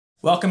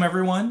Welcome,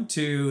 everyone,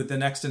 to the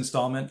next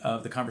installment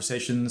of the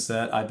conversations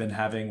that I've been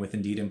having with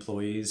Indeed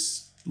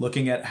employees,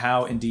 looking at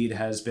how Indeed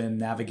has been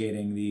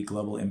navigating the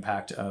global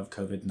impact of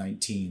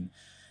COVID-19.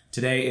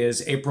 Today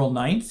is April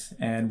 9th,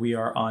 and we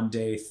are on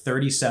day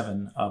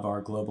 37 of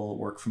our global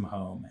work from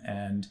home.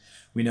 And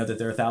we know that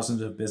there are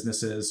thousands of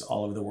businesses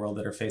all over the world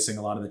that are facing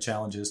a lot of the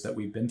challenges that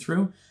we've been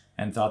through,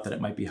 and thought that it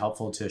might be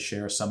helpful to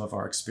share some of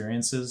our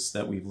experiences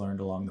that we've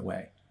learned along the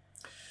way.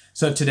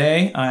 So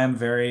today, I'm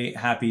very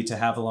happy to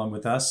have along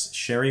with us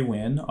Sherry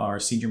Wynn, our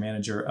Senior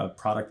Manager of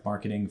Product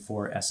Marketing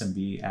for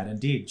SMB at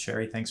Indeed.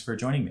 Sherry, thanks for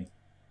joining me.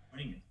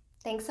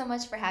 Thanks so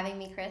much for having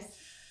me, Chris.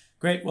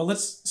 Great. Well,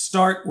 let's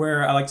start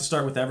where I like to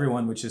start with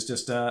everyone, which is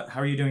just how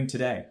are you doing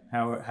today?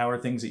 How are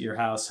things at your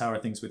house? How are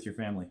things with your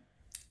family?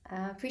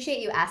 Appreciate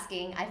you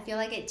asking. I feel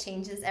like it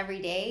changes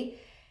every day.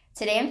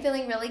 Today, I'm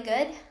feeling really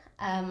good.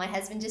 My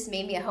husband just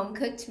made me a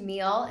home-cooked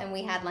meal, and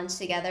we had lunch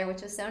together,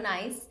 which was so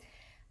nice.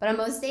 But on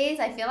most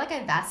days, I feel like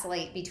I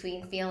vacillate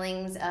between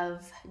feelings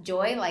of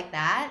joy like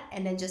that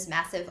and then just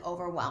massive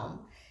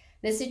overwhelm.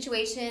 This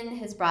situation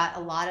has brought a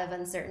lot of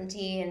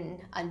uncertainty and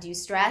undue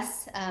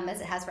stress,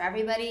 as it has for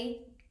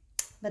everybody.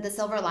 But the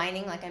silver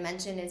lining, like I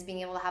mentioned, is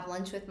being able to have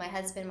lunch with my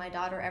husband, my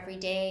daughter every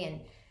day,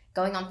 and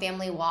going on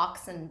family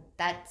walks. And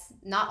that's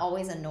not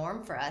always a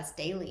norm for us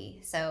daily.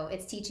 So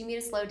it's teaching me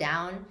to slow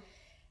down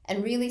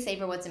and really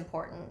savor what's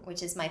important,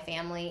 which is my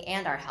family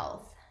and our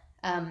health.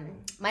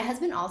 My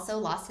husband also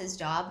lost his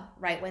job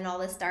right when all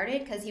this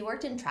started because he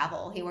worked in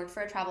travel. He worked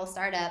for a travel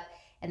startup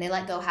and they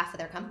let go half of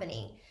their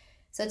company.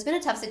 So it's been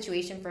a tough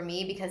situation for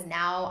me because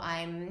now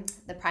I'm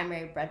the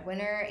primary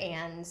breadwinner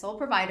and sole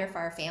provider for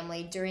our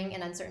family during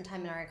an uncertain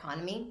time in our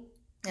economy.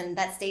 And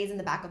that stays in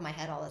the back of my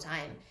head all the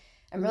time.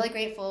 I'm really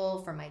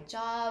grateful for my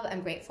job.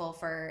 I'm grateful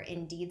for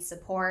Indeed's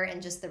support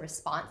and just the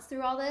response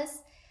through all this.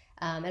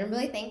 And I'm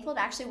really thankful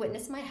to actually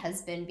witness my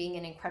husband being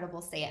an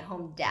incredible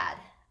stay-at-home dad.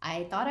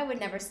 I thought I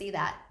would never see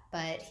that,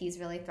 but he's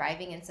really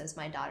thriving, and so is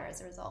my daughter as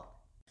a result.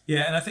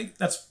 Yeah, and I think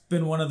that's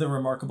been one of the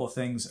remarkable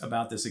things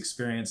about this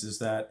experience is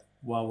that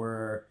while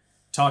we're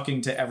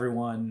talking to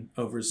everyone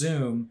over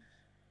Zoom,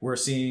 we're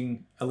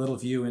seeing a little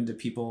view into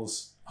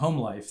people's home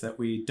life that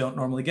we don't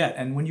normally get.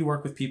 And when you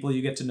work with people,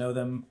 you get to know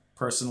them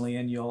personally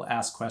and you'll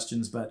ask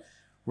questions, but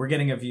we're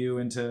getting a view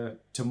into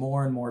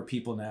more and more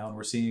people now, and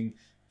we're seeing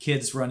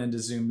kids run into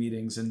Zoom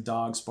meetings and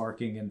dogs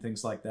barking and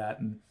things like that.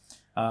 And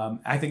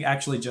I think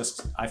actually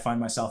I find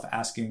myself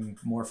asking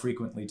more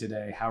frequently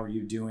today, how are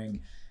you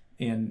doing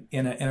in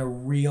a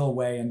real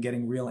way and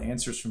getting real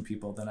answers from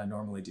people than I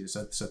normally do.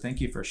 So thank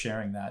you for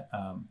sharing that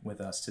with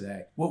us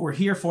today. What we're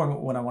here for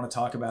and what I want to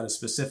talk about is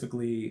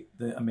specifically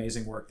the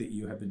amazing work that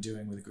you have been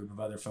doing with a group of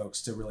other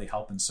folks to really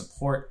help and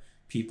support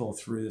people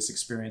through this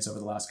experience over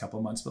the last couple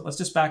of months. But let's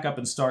just back up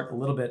and start a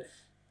little bit.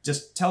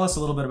 Just tell us a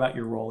little bit about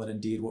your role at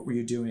Indeed. What were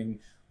you doing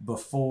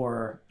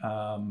before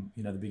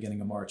the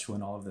beginning of March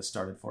when all of this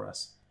started for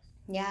us?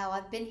 Yeah, well,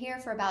 I've been here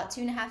for about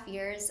 2.5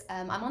 years.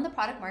 I'm on the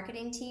product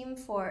marketing team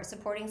for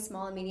supporting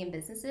small and medium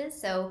businesses.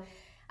 So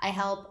I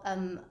help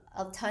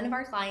a ton of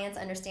our clients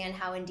understand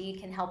how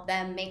Indeed can help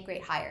them make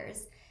great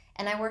hires.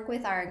 And I work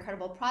with our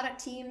incredible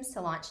product teams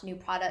to launch new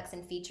products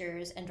and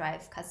features and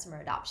drive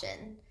customer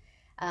adoption.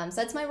 So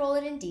that's my role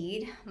at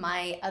Indeed.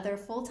 My other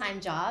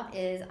full-time job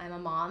is I'm a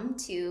mom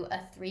to a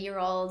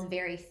 3-year-old,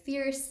 very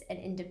fierce and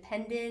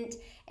independent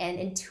and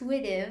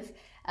intuitive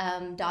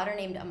daughter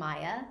named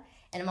Amaya.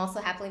 And I'm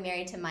also happily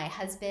married to my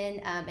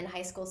husband and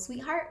high school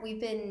sweetheart.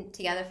 We've been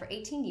together for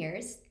 18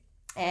 years,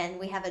 and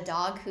we have a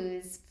dog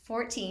who's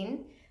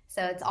 14.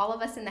 So it's all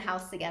of us in the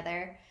house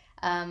together.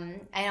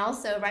 And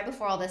also, right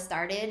before all this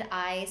started,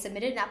 I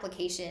submitted an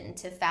application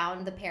to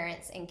found the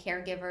Parents and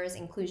Caregivers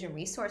Inclusion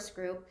Resource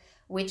Group,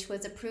 which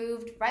was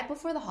approved right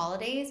before the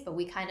holidays, but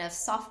we kind of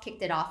soft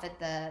kicked it off at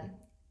the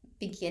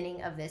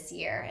beginning of this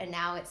year. And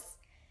now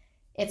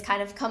it's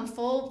kind of come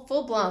full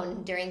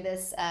blown during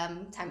this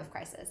time of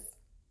crisis.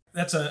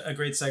 That's a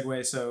great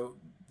segue. So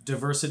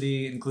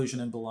diversity, inclusion,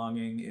 and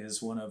belonging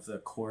is one of the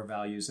core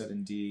values at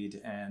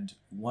Indeed. And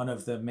one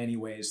of the many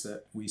ways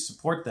that we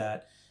support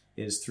that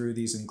is through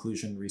these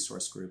inclusion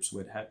resource groups,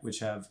 which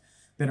have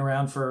been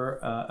around for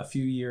a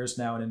few years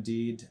now at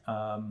Indeed.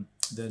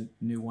 The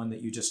new one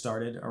that you just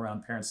started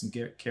around parents and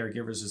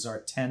caregivers is our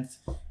 10th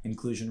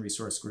inclusion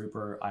resource group,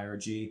 or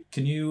IRG.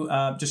 Can you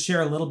just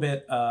share a little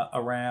bit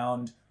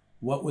around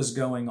what was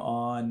going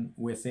on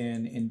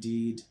within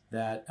Indeed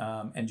that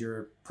and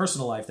your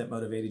personal life that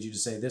motivated you to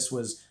say this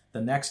was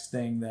the next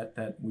thing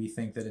that we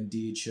think that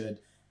Indeed should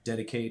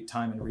dedicate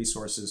time and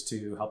resources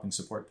to helping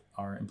support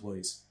our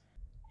employees?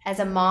 As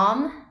a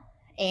mom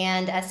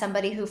and as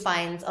somebody who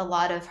finds a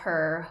lot of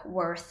her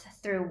worth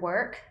through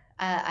work,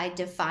 I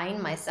define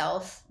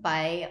myself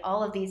by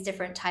all of these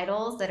different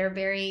titles that are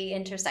very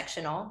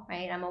intersectional,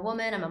 right? I'm a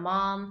woman, I'm a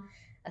mom,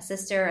 a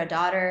sister, a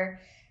daughter,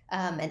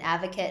 an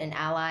advocate, an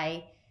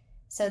ally.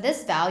 So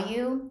this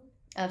value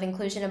of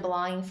inclusion and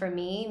belonging for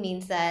me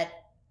means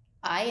that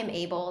I am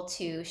able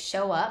to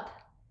show up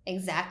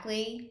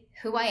exactly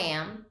who I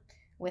am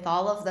with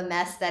all of the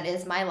mess that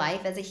is my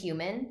life as a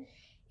human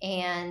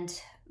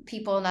and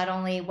people not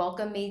only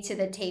welcome me to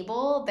the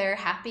table, they're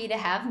happy to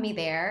have me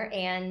there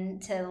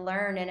and to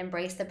learn and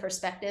embrace the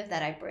perspective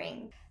that I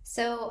bring.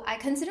 So I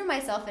consider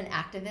myself an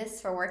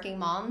activist for working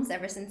moms.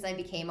 Ever since I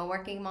became a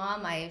working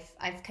mom,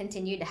 I've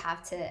continued to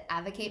have to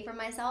advocate for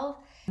myself.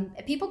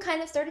 People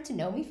kind of started to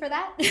know me for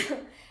that.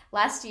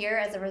 Last year,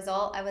 as a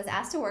result, I was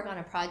asked to work on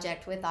a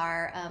project with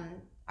our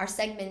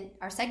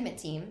segment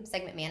team,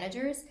 segment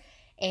managers,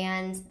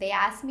 and they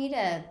asked me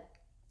to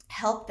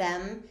help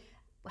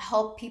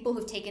people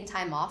who've taken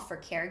time off for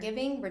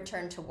caregiving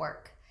return to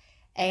work.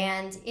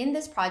 And in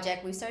this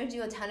project, we started to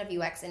do a ton of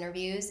UX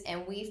interviews,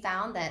 and we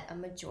found that a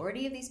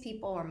majority of these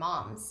people were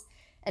moms.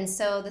 And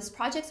so this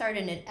project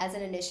started as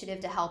an initiative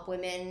to help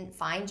women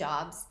find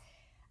jobs.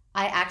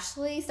 I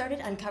actually started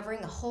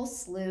uncovering a whole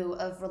slew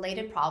of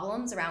related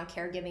problems around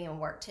caregiving and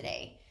work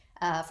today,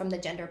 from the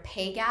gender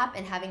pay gap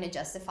and having to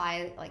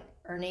justify like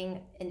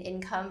earning an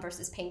income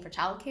versus paying for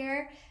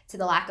childcare, to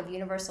the lack of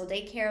universal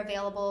daycare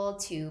available,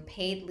 to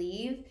paid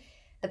leave.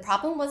 The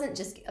problem wasn't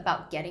just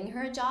about getting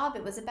her a job,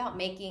 it was about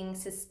making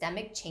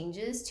systemic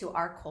changes to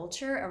our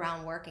culture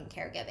around work and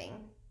caregiving.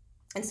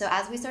 And so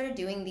as we started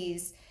doing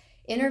these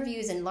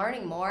interviews and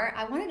learning more,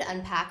 I wanted to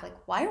unpack, like,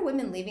 why are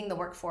women leaving the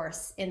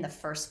workforce in the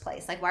first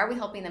place? Like, why are we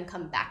helping them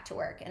come back to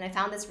work? And I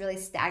found this really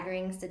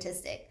staggering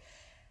statistic.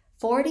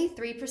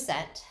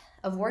 43%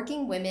 of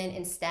working women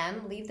in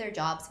STEM leave their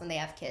jobs when they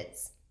have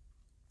kids.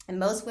 And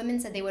most women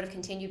said they would have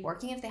continued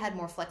working if they had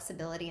more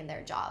flexibility in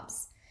their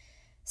jobs.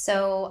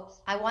 So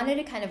I wanted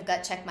to kind of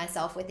gut check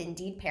myself with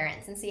Indeed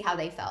parents and see how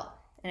they felt.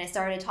 And I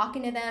started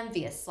talking to them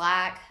via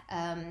Slack,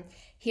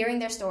 hearing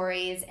their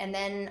stories, and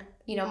then,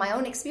 my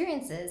own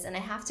experiences. And I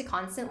have to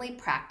constantly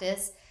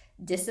practice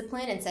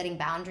discipline and setting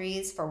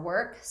boundaries for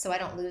work so I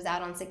don't lose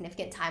out on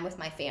significant time with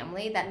my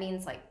family. That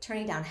means like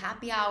turning down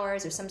happy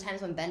hours, or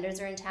sometimes when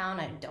vendors are in town,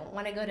 I don't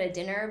want to go to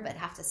dinner but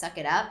have to suck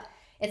it up.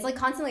 It's like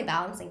constantly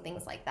balancing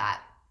things like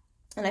that.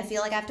 And I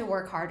feel like I have to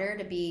work harder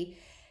to be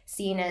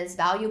seen as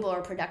valuable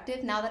or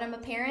productive now that I'm a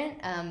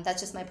parent.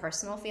 That's just my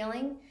personal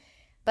feeling.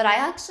 But I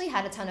actually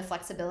had a ton of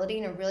flexibility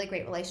and a really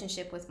great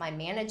relationship with my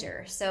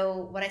manager.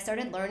 So what I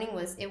started learning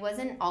was it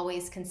wasn't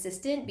always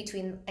consistent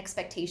between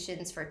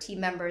expectations for team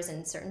members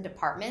in certain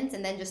departments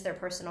and then just their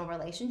personal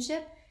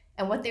relationship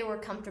and what they were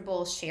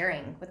comfortable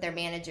sharing with their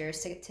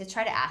managers to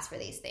try to ask for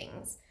these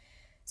things.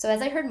 So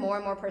as I heard more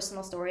and more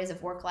personal stories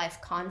of work-life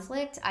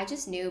conflict, I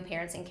just knew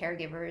parents and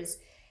caregivers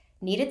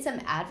needed some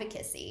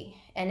advocacy.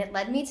 And it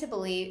led me to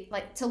believe,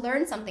 to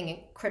learn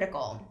something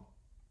critical.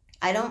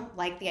 I don't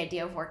like the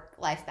idea of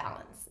work-life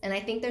balance. And I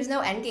think there's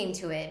no end game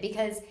to it,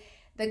 because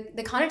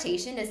the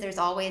connotation is there's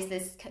always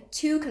this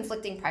two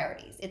conflicting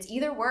priorities. It's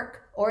either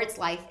work or it's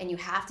life, and you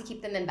have to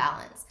keep them in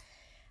balance.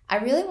 I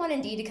really want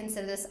Indeed to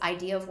consider this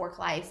idea of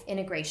work-life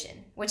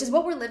integration, which is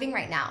what we're living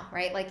right now,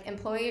 right? Like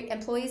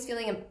employees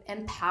feeling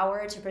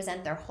empowered to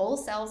present their whole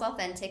selves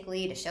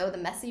authentically, to show the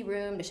messy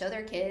room, to show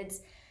their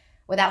kids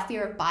without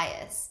fear of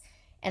bias.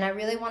 And I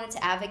really wanted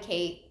to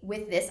advocate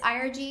with this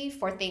IRG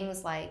for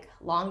things like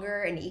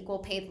longer and equal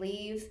paid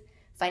leave,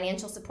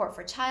 financial support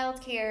for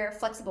childcare,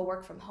 flexible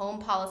work from home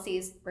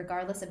policies,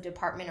 regardless of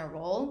department or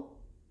role.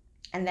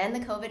 And then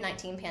the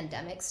COVID-19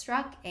 pandemic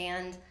struck,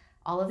 and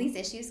all of these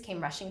issues came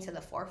rushing to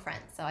the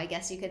forefront. So I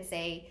guess you could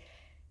say,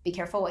 be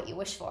careful what you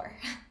wish for.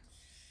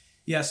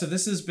 Yeah, so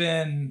this has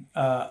been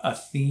a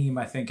theme,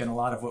 I think, in a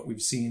lot of what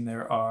we've seen.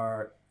 There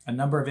are a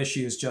number of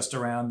issues just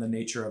around the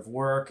nature of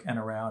work and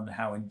around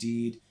how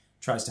Indeed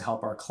tries to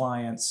help our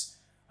clients,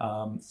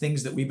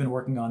 things that we've been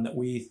working on that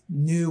we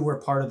knew were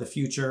part of the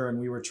future, and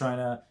we were trying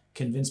to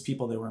convince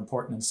people they were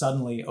important. And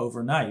suddenly,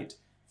 overnight,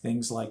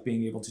 things like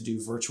being able to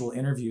do virtual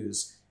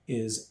interviews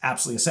is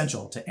absolutely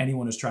essential to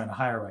anyone who's trying to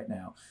hire right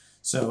now.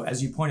 So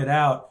as you pointed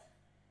out,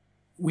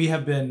 we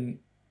have been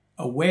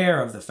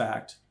aware of the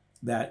fact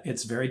that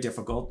it's very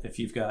difficult if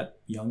you've got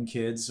young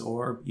kids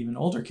or even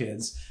older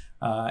kids,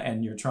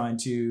 and you're trying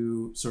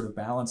to sort of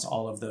balance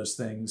all of those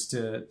things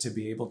to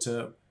be able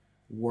to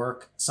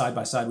work side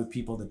by side with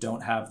people that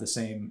don't have the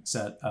same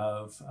set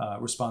of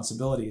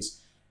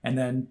responsibilities. And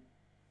then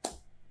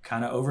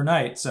kind of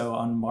overnight, so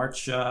on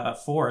March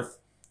 4th,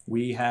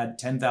 we had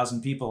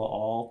 10,000 people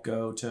all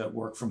go to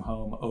work from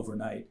home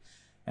overnight.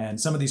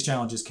 And some of these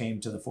challenges came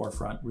to the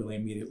forefront really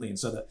immediately. And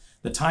so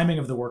the timing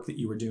of the work that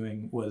you were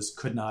doing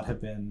could not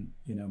have been,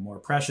 more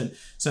prescient.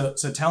 So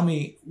tell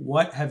me,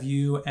 what have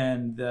you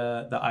and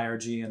the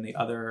IRG and the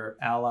other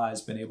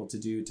allies been able to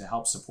do to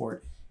help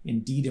support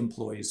Indeed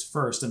employees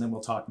first, and then we'll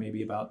talk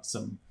maybe about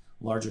some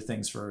larger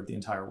things for the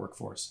entire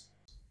workforce?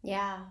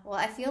 Yeah, well,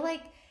 I feel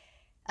like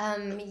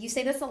you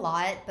say this a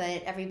lot,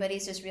 but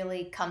everybody's just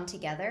really come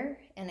together,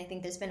 and I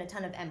think there's been a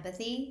ton of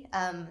empathy.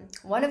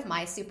 One of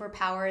my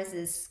superpowers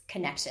is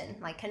connection,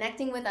 like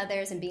connecting with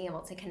others and being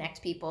able to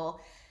connect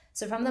people.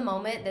 So from the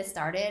moment this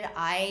started,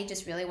 I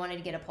just really wanted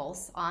to get a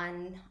pulse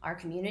on our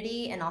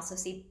community and also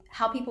see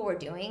how people were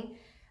doing.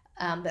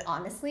 But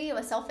honestly, it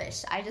was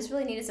selfish. I just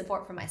really needed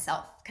support for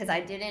myself because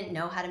I didn't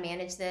know how to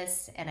manage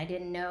this, and I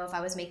didn't know if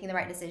I was making the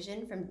right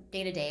decision from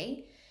day to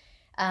day.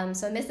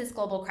 So amidst this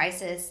global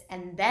crisis,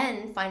 and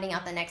then finding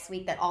out the next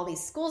week that all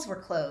these schools were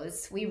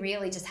closed, we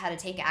really just had to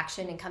take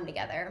action and come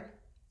together.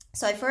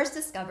 So I first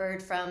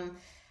discovered from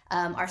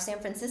our San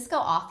Francisco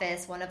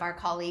office, one of our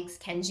colleagues,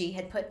 Kenji,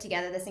 had put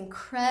together this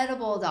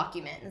incredible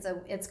document. And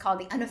so it's called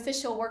the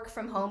Unofficial Work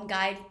from Home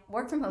Guide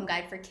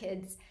for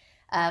Kids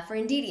for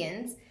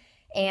Indians.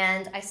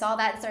 And I saw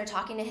that and started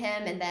talking to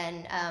him. And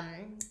then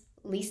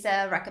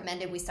Lisa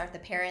recommended we start the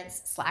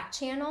parents Slack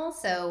channel.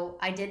 So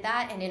I did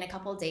that. And in a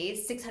couple of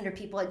days, 600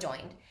 people had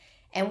joined.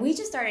 And we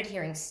just started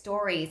hearing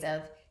stories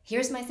of,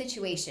 here's my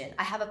situation.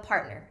 I have a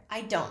partner.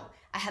 I don't.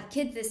 I have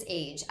kids this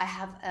age. I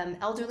have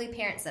elderly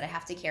parents that I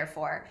have to care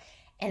for.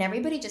 And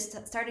everybody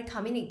just started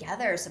coming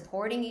together,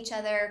 supporting each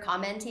other,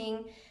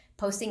 commenting,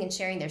 posting and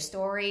sharing their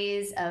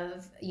stories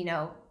of,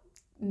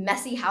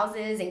 messy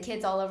houses and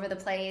kids all over the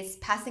place,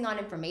 passing on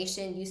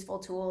information, useful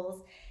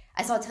tools.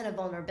 I saw a ton of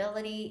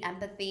vulnerability,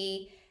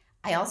 empathy.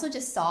 I also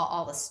just saw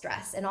all the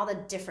stress and all the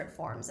different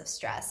forms of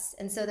stress.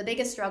 And so the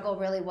biggest struggle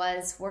really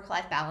was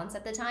work-life balance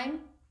at the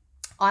time.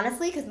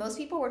 Honestly, because most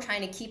people were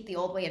trying to keep the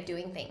old way of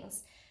doing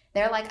things.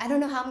 They're like, I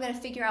don't know how I'm going to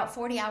figure out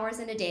 40 hours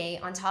in a day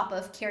on top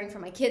of caring for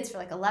my kids for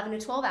like 11 to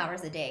 12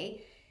 hours a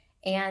day.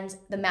 And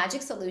the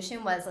magic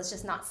solution was, let's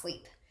just not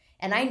sleep.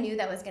 And I knew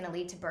that was going to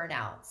lead to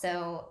burnout.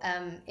 So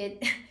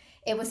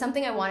it was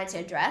something I wanted to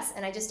address.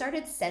 And I just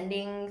started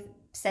sending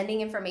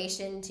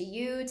information to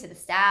you, to the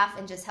staff,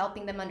 and just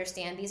helping them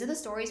understand these are the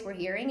stories we're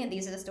hearing and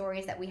these are the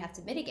stories that we have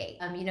to mitigate.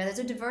 There's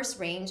a diverse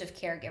range of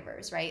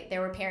caregivers, right?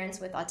 There were parents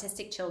with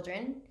autistic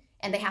children,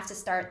 and they have to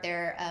start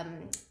their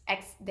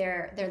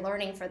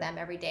learning for them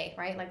every day,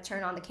 right? Like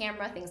turn on the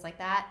camera, things like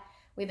that.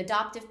 We have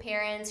adoptive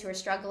parents who are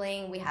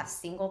struggling. We have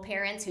single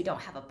parents who don't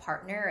have a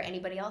partner or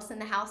anybody else in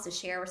the house to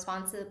share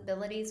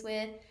responsibilities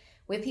with.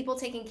 We have people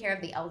taking care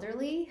of the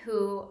elderly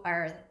who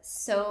are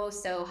so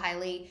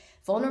highly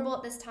vulnerable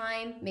at this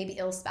time, maybe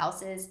ill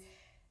spouses.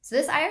 So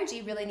this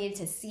IRG really needed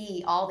to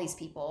see all these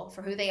people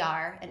for who they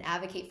are and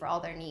advocate for all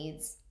their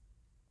needs.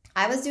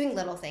 I was doing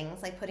little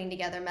things like putting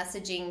together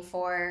messaging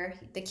for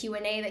the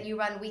Q&A that you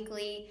run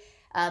weekly,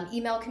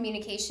 email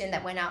communication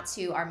that went out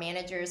to our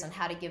managers on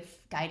how to give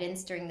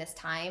guidance during this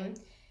time.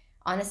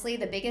 Honestly,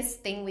 the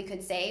biggest thing we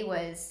could say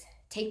was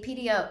take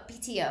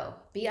PTO,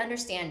 be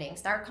understanding,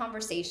 start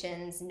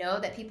conversations, know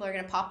that people are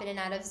going to pop in and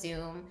out of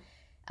Zoom.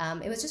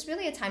 It was just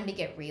really a time to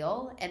get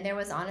real. And there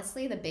was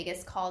honestly the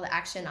biggest call to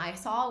action I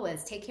saw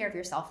was take care of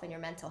yourself and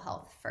your mental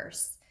health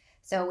first.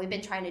 So we've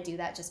been trying to do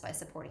that just by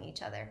supporting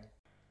each other.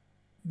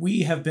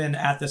 We have been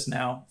at this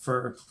now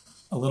for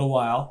a little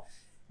while,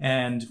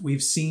 and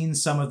we've seen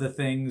some of the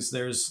things.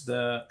 There's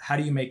the how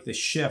do you make the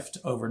shift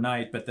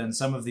overnight, but then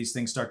some of these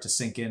things start to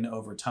sink in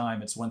over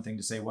time. It's one thing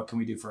to say, what can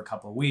we do for a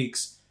couple of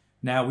weeks?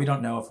 Now we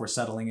don't know if we're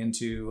settling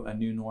into a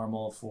new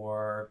normal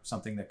for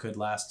something that could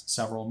last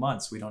several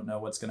months. We don't know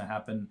what's going to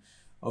happen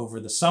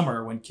over the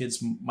summer when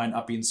kids might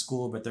not be in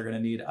school, but they're going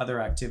to need other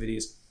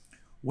activities.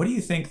 What do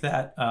you think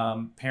that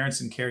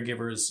parents and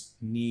caregivers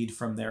need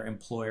from their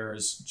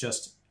employers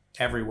just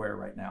everywhere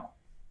right now?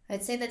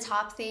 I'd say the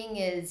top thing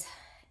is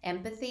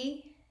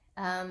empathy.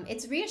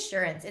 It's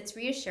reassurance. It's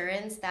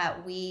reassurance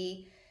that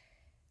we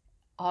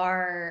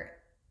are,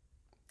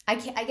 I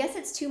guess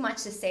it's too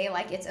much to say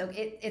like it's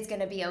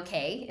going to be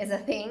okay is a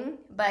thing,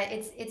 but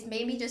it's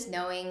maybe just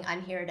knowing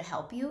I'm here to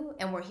help you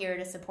and we're here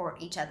to support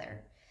each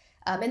other.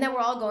 And that we're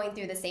all going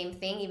through the same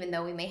thing, even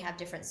though we may have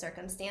different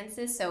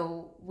circumstances.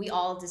 So we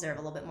all deserve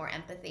a little bit more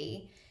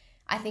empathy.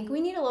 I think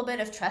we need a little bit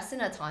of trust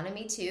and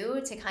autonomy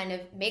too to kind of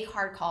make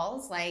hard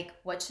calls like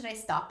what should I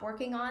stop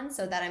working on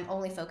so that I'm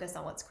only focused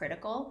on what's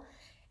critical.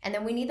 And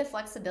then we need the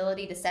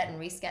flexibility to set and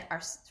reset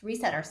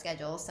our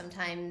schedules,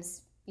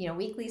 sometimes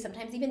weekly,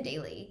 sometimes even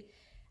daily.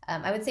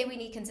 I would say we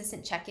need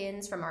consistent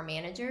check-ins from our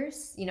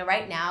managers.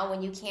 Right now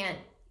when you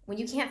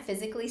can't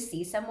physically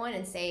see someone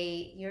and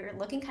say you're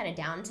looking kind of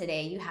down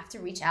today, you have to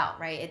reach out,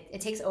 right?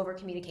 It takes over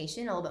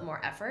communication, a little bit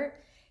more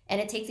effort. And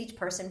it takes each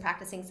person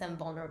practicing some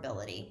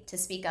vulnerability to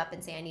speak up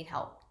and say, I need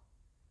help.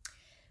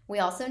 We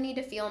also need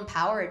to feel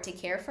empowered to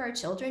care for our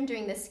children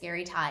during this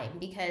scary time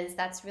because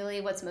that's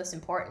really what's most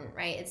important,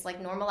 right? It's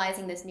like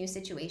normalizing this new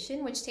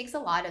situation, which takes a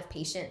lot of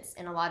patience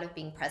and a lot of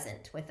being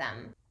present with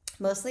them.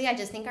 Mostly, I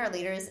just think our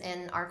leaders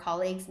and our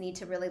colleagues need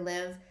to really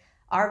live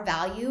our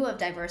value of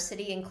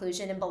diversity,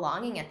 inclusion, and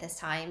belonging at this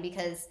time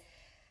because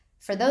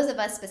for those of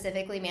us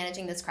specifically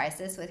managing this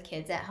crisis with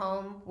kids at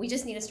home, we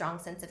just need a strong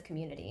sense of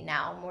community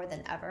now more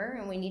than ever,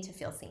 and we need to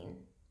feel seen.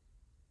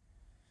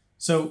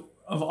 So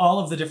of all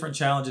of the different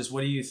challenges,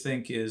 what do you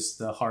think is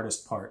the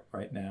hardest part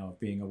right now of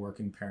being a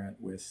working parent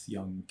with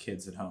young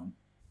kids at home?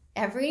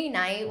 Every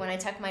night when I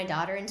tuck my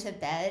daughter into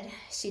bed,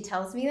 she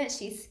tells me that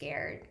she's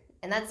scared,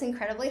 and that's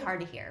incredibly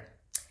hard to hear.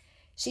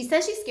 She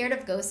says she's scared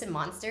of ghosts and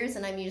monsters,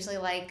 and I'm usually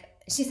like,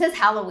 she says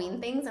Halloween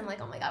things. I'm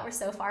like, oh my God, we're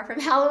so far from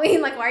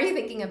Halloween. Like, why are you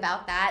thinking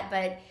about that?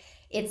 But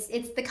it's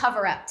the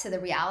cover up to the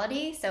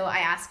reality. So I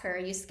ask her, are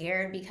you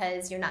scared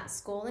because you're not in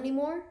school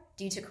anymore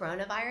due to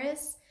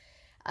coronavirus?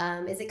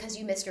 Is it because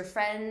you miss your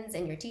friends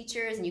and your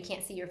teachers and you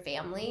can't see your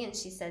family? And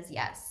she says,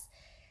 yes.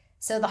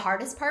 So the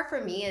hardest part for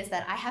me is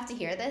that I have to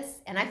hear this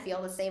and I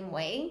feel the same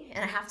way.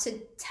 And I have to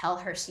tell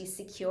her she's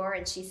secure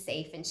and she's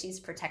safe and she's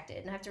protected.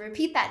 And I have to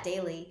repeat that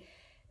daily.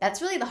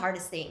 That's really the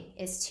hardest thing,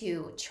 is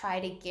to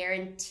try to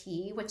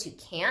guarantee what you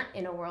can't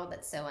in a world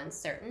that's so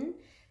uncertain.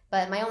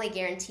 But my only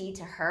guarantee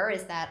to her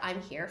is that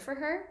I'm here for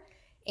her.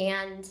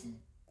 And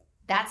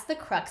that's the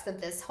crux of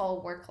this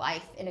whole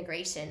work-life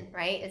integration,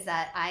 right? Is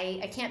that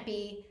I can't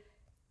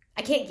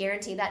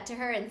guarantee that to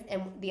her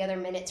and the other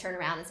minute turn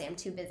around and say I'm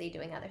too busy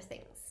doing other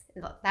things.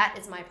 That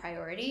is my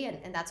priority,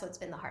 and that's what's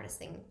been the hardest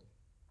thing.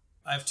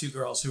 I have two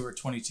girls who are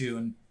 22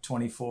 and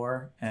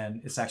 24, and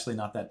it's actually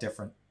not that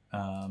different.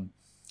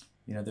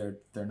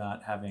 They're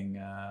not having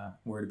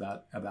worried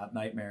about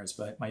nightmares.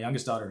 But my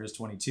youngest daughter, who's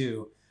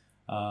 22,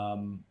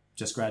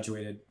 just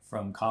graduated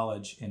from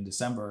college in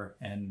December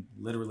and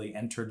literally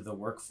entered the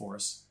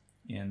workforce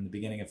in the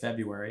beginning of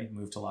February,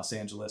 moved to Los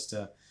Angeles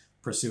to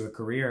pursue a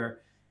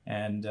career,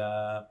 and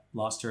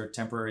lost her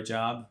temporary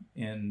job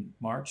in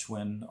March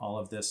when all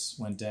of this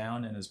went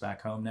down, and is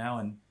back home now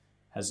and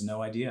has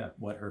no idea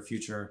what her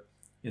future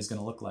is going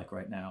to look like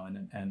right now.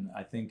 And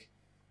I think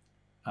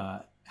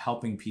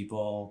helping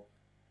people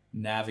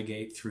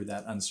navigate through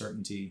that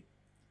uncertainty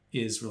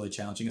is really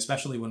challenging,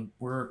 especially when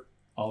we're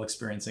all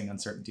experiencing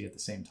uncertainty at the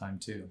same time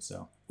too.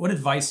 So what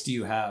advice do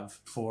you have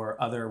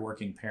for other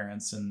working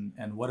parents,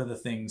 and what are the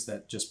things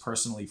that just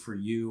personally for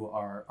you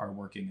are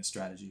working as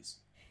strategies?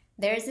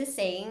 There's this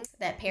saying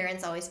that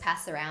parents always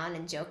pass around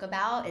and joke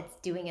about. It's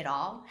doing it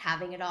all,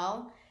 having it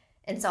all.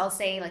 And so I'll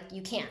say, like,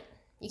 you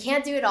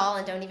can't do it all,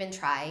 and don't even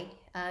try.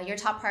 Your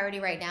top priority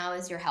right now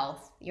is your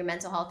health, your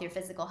mental health, your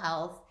physical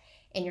health,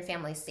 and your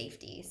family's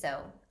safety.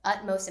 So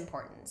utmost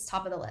importance,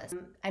 top of the list.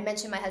 I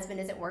mentioned my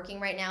husband isn't working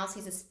right now, so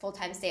he's a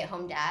full-time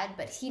stay-at-home dad,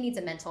 but he needs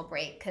a mental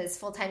break because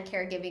full-time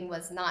caregiving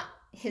was not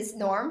his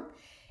norm.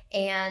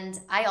 And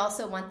I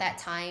also want that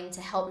time to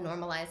help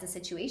normalize the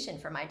situation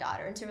for my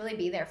daughter and to really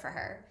be there for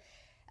her.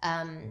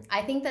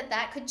 I think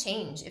that could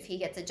change if he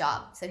gets a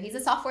job. So he's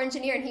a software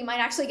engineer, and he might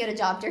actually get a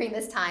job during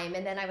this time,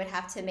 and then I would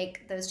have to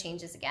make those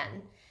changes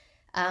again.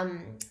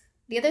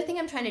 The other thing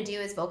I'm trying to do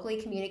is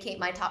vocally communicate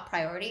my top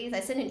priorities. I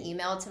send an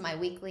email to my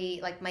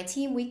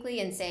team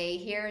weekly, and say,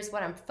 here's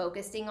what I'm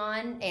focusing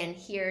on, and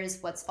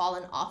here's what's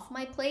fallen off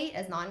my plate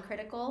as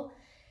non-critical,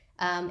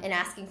 and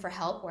asking for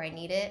help where I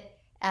need it.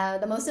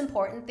 The most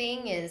important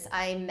thing is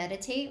I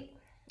meditate,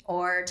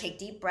 or take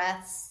deep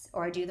breaths,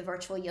 or do the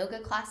virtual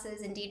yoga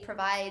classes Indeed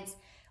provides,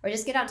 or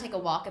just get out and take a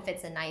walk if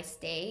it's a nice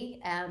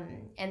day.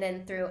 And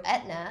then through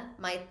Aetna,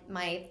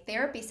 my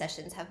therapy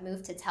sessions have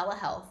moved to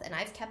telehealth, and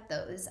I've kept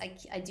those.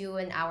 I do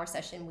an hour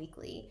session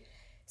weekly.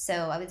 So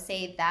I would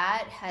say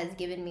that has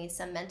given me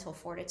some mental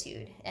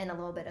fortitude and a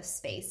little bit of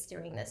space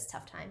during this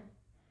tough time.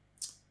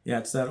 Yeah,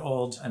 it's that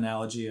old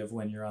analogy of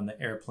when you're on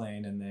the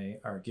airplane and they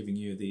are giving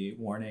you the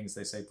warnings.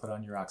 They say, put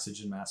on your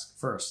oxygen mask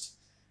first.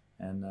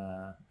 And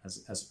as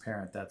a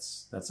parent,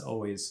 that's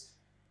always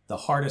the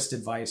hardest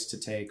advice to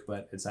take,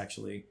 but it's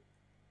actually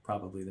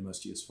probably the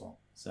most useful.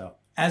 So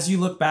as you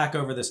look back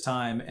over this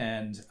time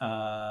and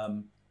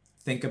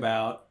think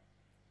about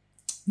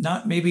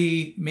not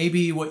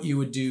maybe what you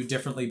would do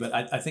differently, but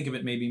I think of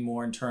it maybe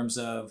more in terms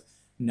of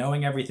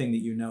knowing everything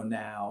that you know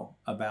now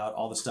about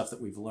all the stuff that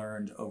we've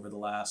learned over the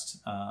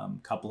last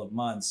couple of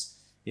months.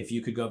 If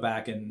you could go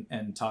back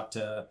and talk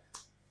to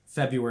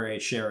February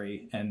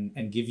Sherry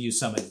and give you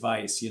some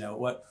advice,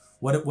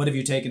 what have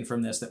you taken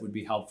from this that would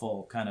be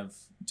helpful kind of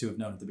to have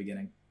known at the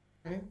beginning?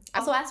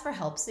 Also ask for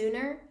help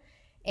sooner,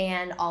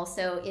 and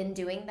also in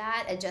doing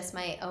that, adjust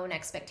my own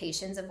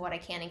expectations of what I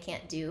can and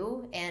can't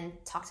do, and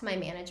talk to my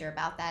manager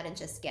about that and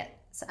just get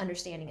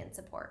understanding and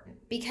support.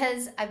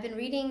 Because I've been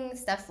reading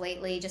stuff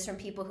lately just from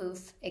people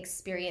who've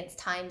experienced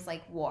times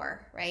like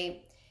war,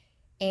 right?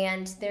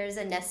 And there's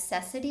a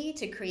necessity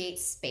to create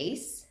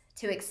space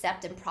to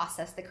accept and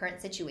process the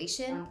current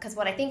situation. Because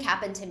what I think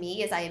happened to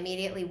me is I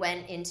immediately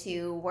went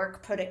into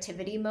work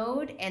productivity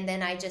mode, and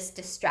then I just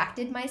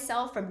distracted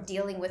myself from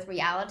dealing with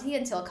reality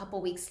until a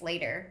couple weeks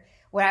later,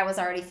 where I was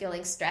already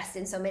feeling stressed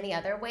in so many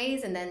other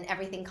ways, and then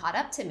everything caught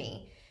up to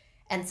me.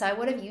 And so I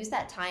would have used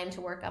that time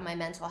to work on my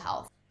mental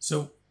health.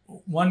 So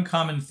one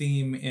common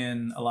theme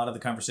in a lot of the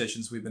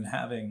conversations we've been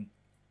having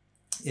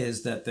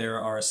is that there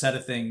are a set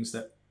of things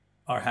that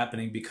are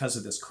happening because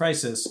of this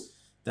crisis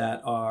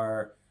that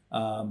are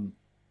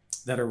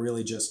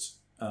really just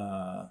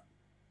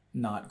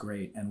not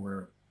great, and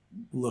we're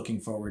looking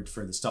forward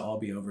for this to all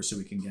be over so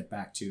we can get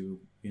back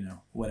to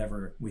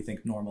whatever we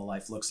think normal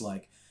life looks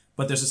like.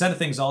 But there's a set of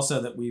things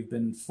also that we've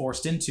been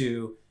forced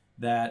into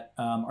that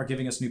are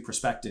giving us new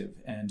perspective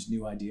and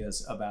new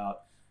ideas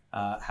about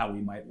how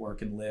we might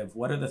work and live.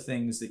 What are the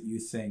things that you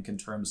think in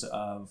terms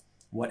of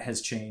what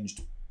has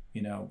changed,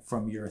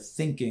 from your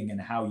thinking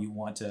and how you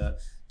want to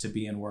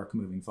be in work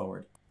moving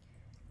forward?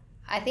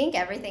 I think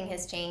everything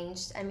has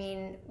changed. I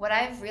mean, what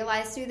I've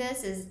realized through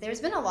this is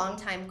there's been a long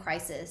time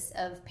crisis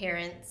of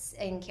parents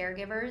and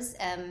caregivers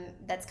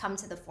that's come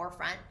to the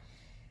forefront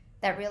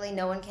that really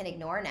no one can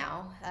ignore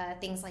now.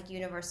 Things like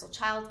universal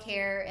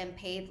childcare and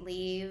paid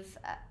leave,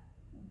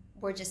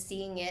 we're just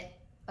seeing it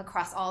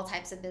across all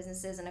types of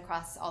businesses and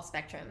across all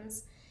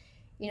spectrums.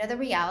 The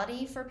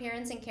reality for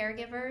parents and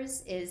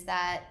caregivers is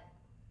that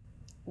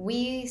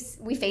we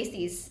face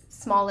these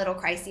small little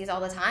crises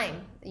all the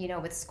time.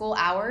 With school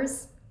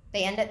hours,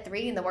 they end at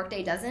 3 and the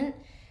workday doesn't.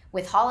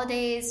 With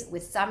holidays,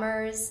 with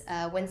summers,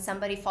 when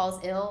somebody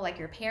falls ill, like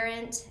your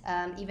parent,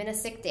 even a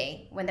sick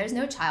day. When there's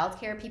no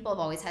childcare, people have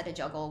always had to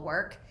juggle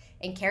work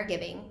and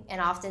caregiving,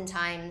 and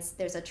oftentimes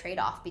there's a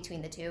trade-off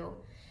between the two.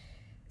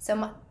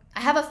 So I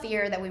have a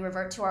fear that we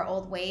revert to our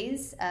old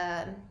ways,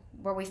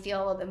 where we feel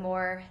a little bit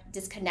more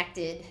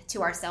disconnected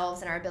to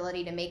ourselves and our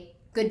ability to make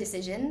good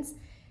decisions.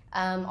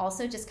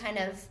 Also just kind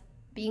of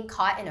being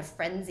caught in a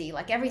frenzy,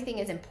 like everything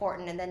is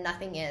important and then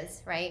nothing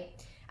is, right?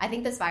 I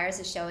think this virus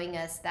is showing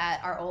us that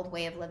our old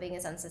way of living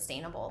is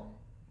unsustainable.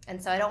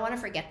 And so I don't want to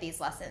forget these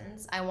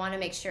lessons. I want to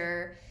make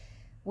sure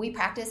we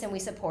practice and we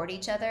support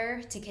each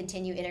other to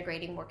continue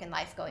integrating work and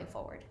life going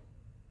forward.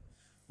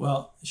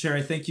 Well,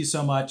 Sherry, thank you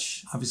so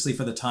much, obviously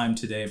for the time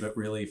today, but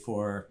really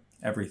for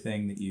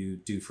everything that you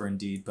do for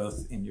Indeed,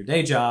 both in your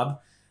day job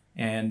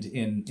and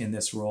in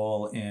this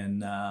role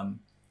in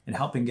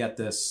helping get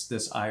this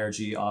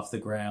IRG off the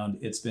ground.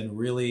 It's been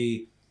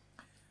really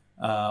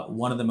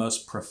one of the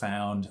most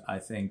profound, I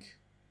think,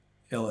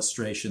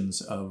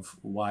 illustrations of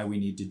why we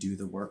need to do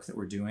the work that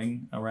we're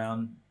doing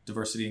around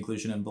diversity,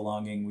 inclusion, and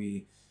belonging.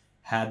 We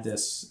had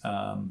this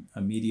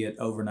immediate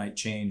overnight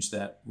change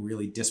that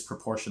really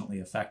disproportionately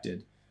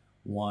affected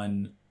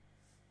one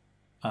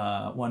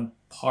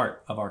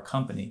part of our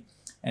company.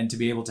 And to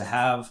be able to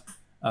have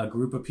a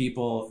group of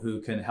people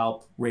who can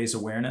help raise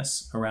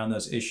awareness around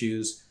those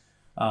issues,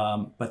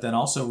 but then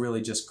also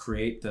really just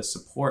create the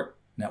support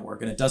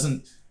network. And it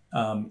doesn't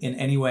in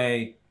any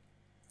way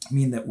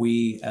mean that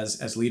we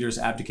as leaders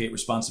abdicate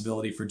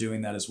responsibility for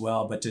doing that as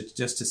well, but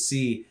to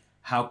see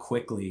how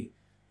quickly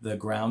the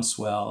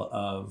groundswell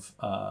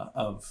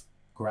of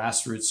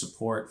grassroots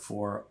support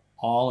for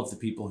all of the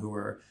people who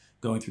are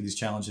going through these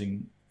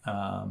challenging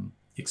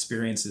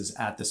experiences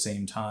at the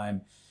same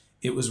time.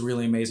 It was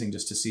really amazing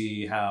just to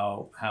see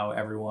how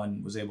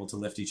everyone was able to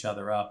lift each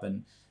other up,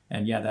 and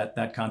yeah,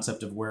 that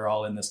concept of we're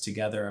all in this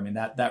together. I mean,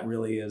 that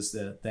really is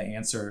the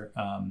answer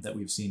that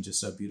we've seen just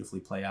so beautifully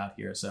play out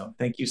here. So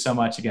thank you so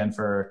much again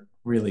for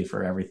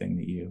everything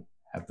that you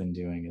have been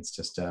doing. It's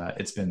just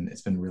it's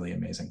been really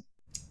amazing.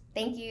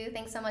 Thank you.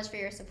 Thanks so much for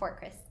your support,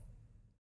 Chris.